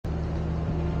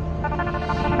Good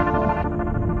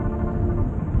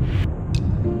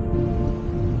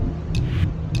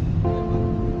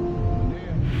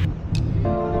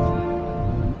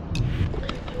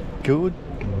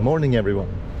morning, everyone.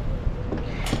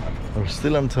 We're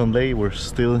still on Sunday, we're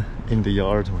still in the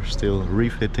yard, we're still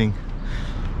refitting,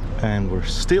 and we're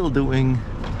still doing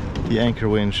the anchor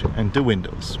winch and the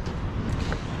windows.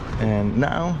 And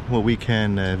now what we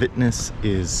can witness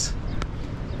is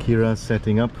Kyra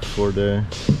setting up for the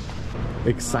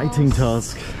exciting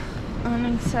task.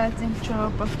 An exciting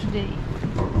job of the day,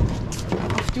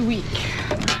 of the week.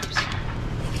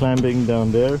 Climbing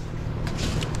down there,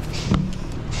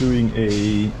 doing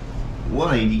a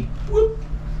 180 whoop,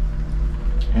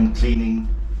 and cleaning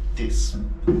this,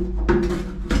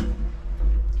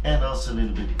 and also a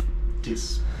little bit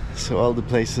this. So all the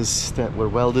places that were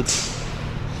welded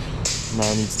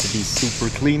now needs to be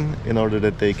super clean in order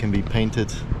that they can be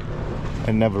painted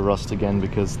and never rust again,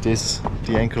 because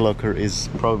the anchor locker is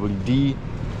probably the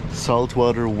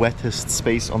saltwater wettest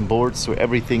space on board, so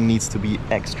everything needs to be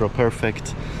extra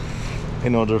perfect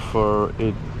in order for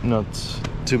it not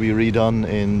to be redone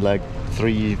in like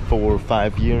 3, 4,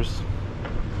 5 years.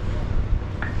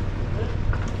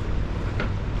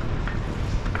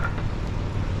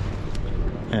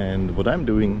 And what I'm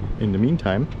doing in the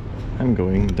meantime, I'm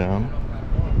going down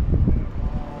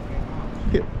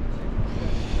here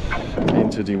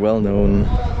into the well-known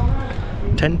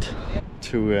tent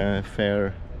to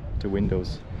fare the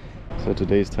windows. So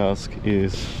today's task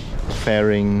is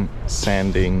fairing,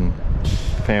 sanding,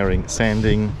 painting,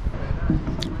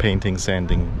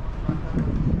 sanding.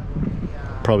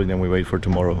 Probably then we wait for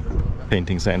tomorrow.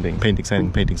 Painting, sanding,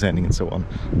 and so on,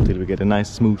 until we get a nice,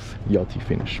 smooth, yachty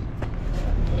finish.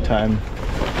 Time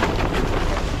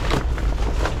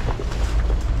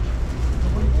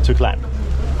to climb.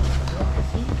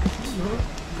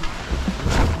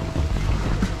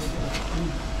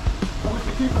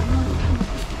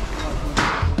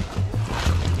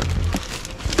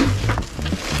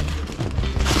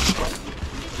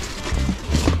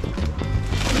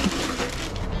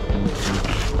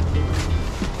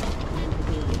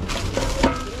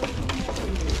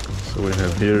 So we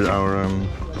have here our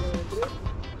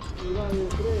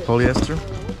polyester.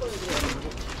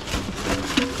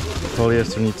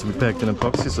 Polyester needs to be packed in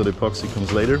epoxy, so the epoxy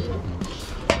comes later.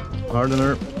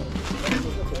 Hardener,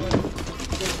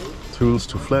 tools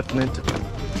to flatten it,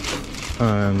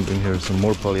 and in here some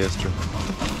more polyester,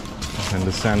 and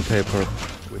the sandpaper.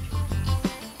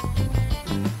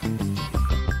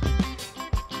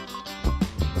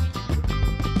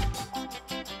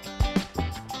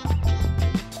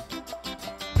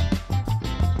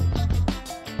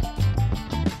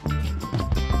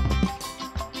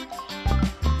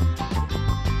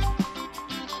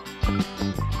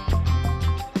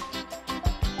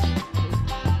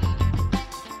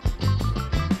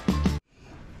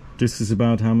 This is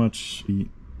about how much we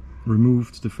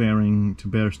removed the fairing to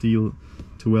bare steel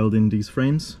to weld in these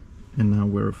frames, and now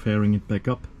we're fairing it back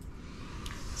up.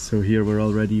 So here we're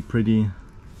already pretty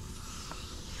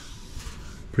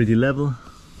level.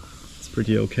 It's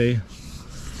pretty okay.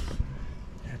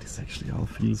 Yeah, this actually all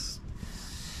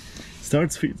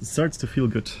starts to feel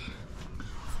good.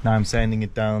 Now I'm sanding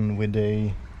it down with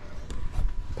a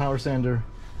power sander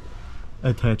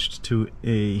attached to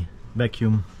a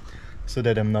vacuum, so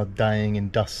that I'm not dying in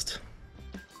dust.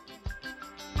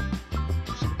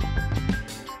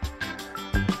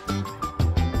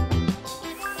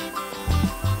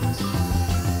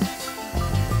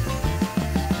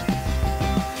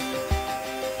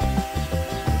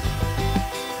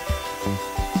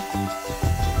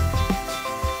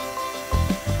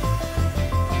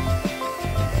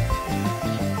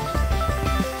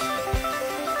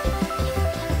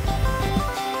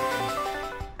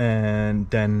 And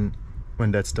then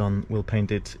when that's done, we'll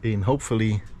paint it in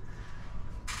hopefully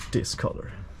this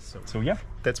color. So yeah,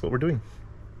 that's what we're doing.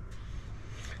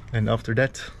 And after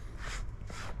that,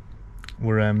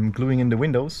 we're gluing in the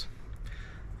windows,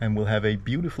 and we'll have a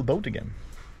beautiful boat again.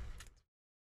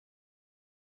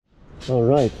 All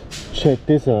right, check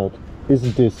this out.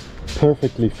 Isn't this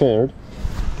perfectly faired?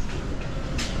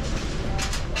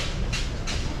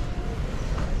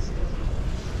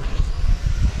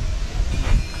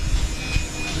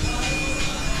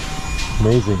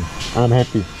 Amazing, I'm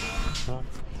happy.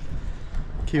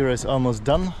 Kyra is almost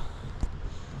done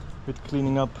with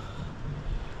cleaning up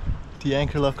the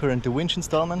anchor locker and the winch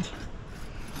installment.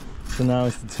 So now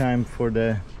is the time for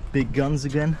the big guns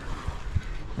again.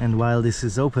 And while this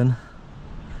is open,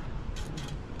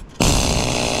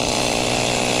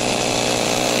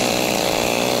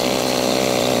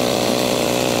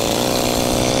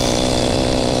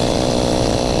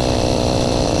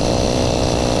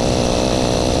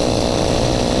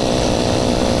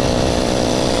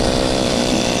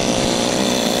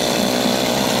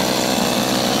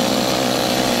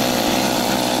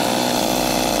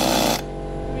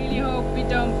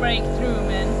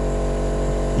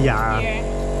 Yeah. Here.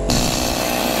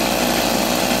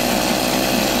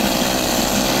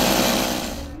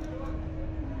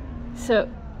 So,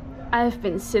 I've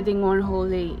been sitting one whole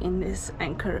day in this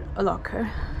anchor locker,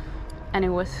 and it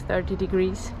was 30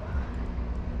 degrees.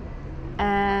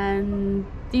 And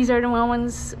these are the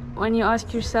moments when you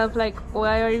ask yourself, like,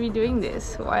 why are we doing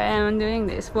this? Why am I doing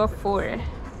this? What for?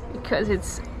 Because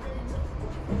it's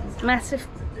massive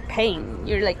pain.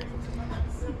 You're like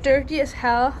dirty as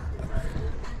hell.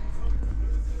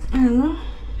 I don't know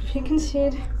if you can see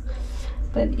it,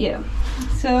 but yeah.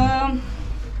 So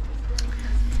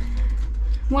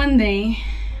one day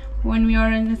when we are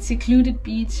on a secluded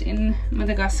beach in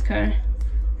Madagascar,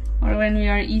 or when we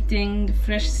are eating the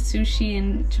fresh sushi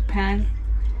in Japan,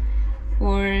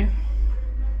 or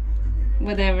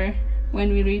whatever,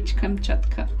 when we reach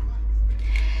Kamchatka,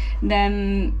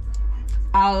 then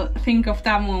I'll think of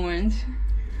that moment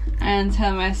and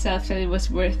tell myself that it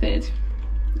was worth it.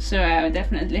 So I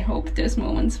definitely hope those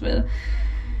moments will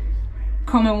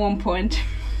come at one point,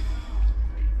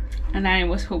 and then it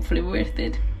was hopefully worth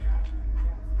it.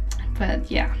 But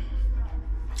yeah,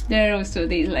 there are also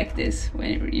days like this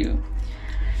when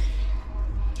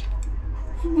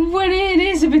it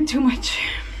is a bit too much,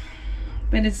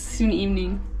 but it's soon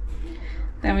evening.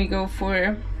 Then we go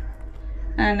for,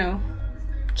 I don't know,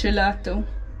 gelato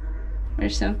or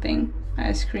something,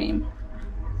 ice cream,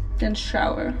 then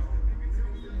shower,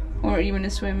 or even a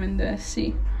swim in the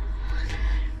sea,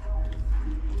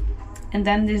 and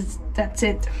then that's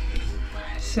it.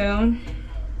 So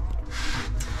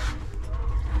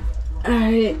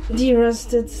I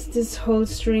de-rusted this whole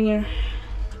stringer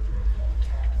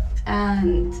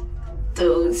and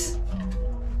those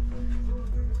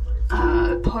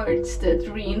parts that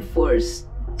reinforce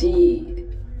the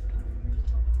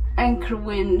anchor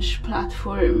winch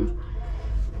platform,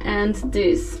 and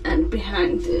this, and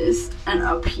behind this, and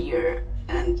up here,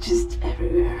 and just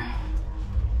everywhere.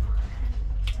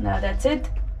 Now that's it.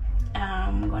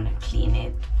 I'm gonna clean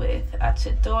it with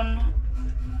acetone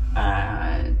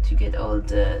to get all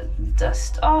the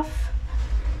dust off,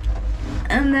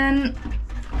 and then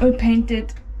we paint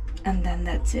it, and then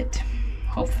that's it.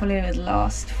 Hopefully it will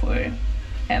last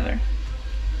forever.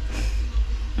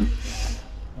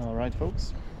 Alright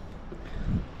folks,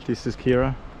 this is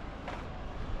Kyra.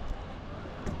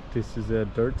 This is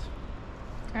dirt.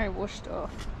 I washed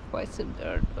off quite some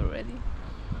dirt already.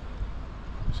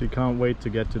 She can't wait to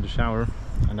get to the shower,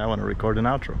 and I want to record an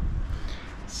outro.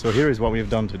 So here is what we have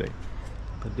done today.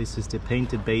 But this is the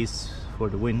painted base for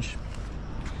the winch,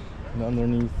 and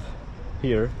underneath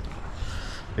here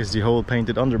is the whole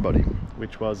painted underbody,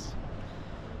 which was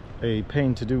a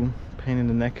pain to do, pain in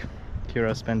the neck.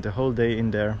 Kyra spent the whole day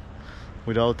in there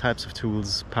with all types of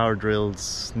tools, power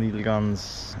drills, needle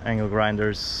guns, angle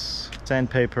grinders,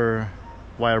 sandpaper,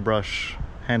 wire brush,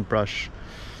 hand brush,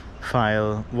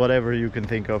 file, whatever you can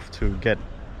think of to get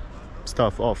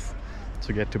stuff off,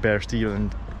 to get to bare steel,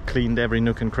 and cleaned every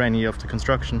nook and cranny of the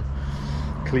construction,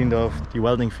 cleaned off the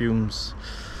welding fumes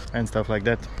and stuff like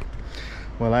that.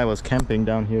 While I was camping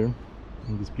down here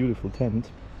in this beautiful tent,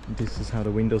 this is how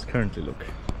the windows currently look.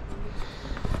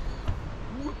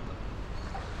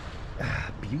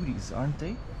 Beauties, aren't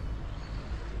they?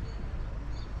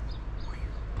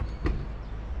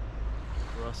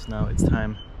 For us now it's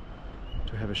time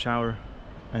to have a shower,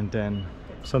 and then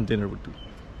some dinner would do.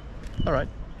 Alright,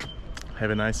 have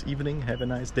a nice evening, have a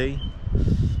nice day,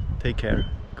 take care,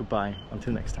 goodbye,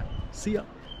 until next time, see ya.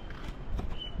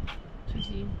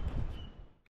 GG.